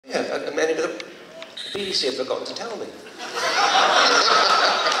BBC had forgotten to tell me.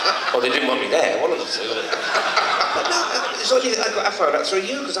 Well, they didn't want me there, one of them said. But no, it's only I found out through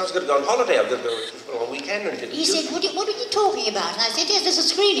you, because I was going to go on holiday. I was going to go on a weekend and didn't. He said, what are you talking about? And I said, yes, there's a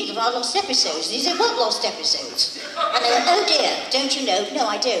screening of our lost episodes. And he said, what lost episodes? And I went, oh dear, don't you know? No,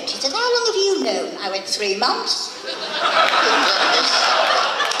 I don't. He said, how long have you known? I went, 3 months.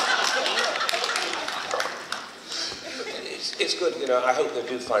 It's good, you know, I hope they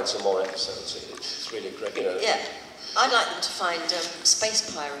do find some more episodes. It's really great, you know. Yeah. I'd like them to find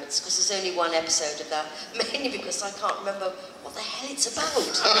Space Pirates, because there's only one episode of that, mainly because I can't remember what the hell it's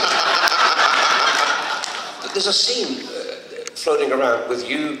about. There's a scene floating around with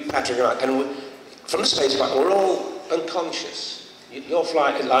you, Patrick, and I, and from the space park, we're all unconscious. You're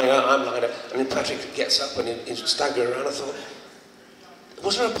lying out, I'm lying out, and then Patrick gets up and he's staggering around. I thought,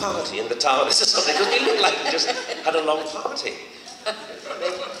 was there a party in the TARDIS or something? Because we looked like we just had a long party.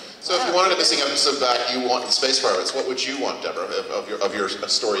 So if you wanted a missing episode back, you want the Space Pirates, what would you want, Deborah, of your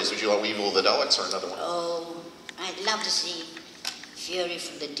stories? Would you want Weevil of the Daleks or another one? Oh, I'd love to see Fury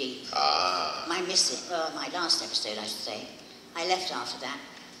from the Deep. My last episode, I should say. I left after that.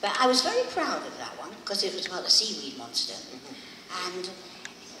 But I was very proud of that one, because it was about the seaweed monster. And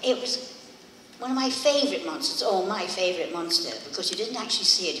it was one of my favourite monsters, or my favourite monster, because you didn't actually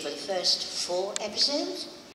see it for the first 4 episodes.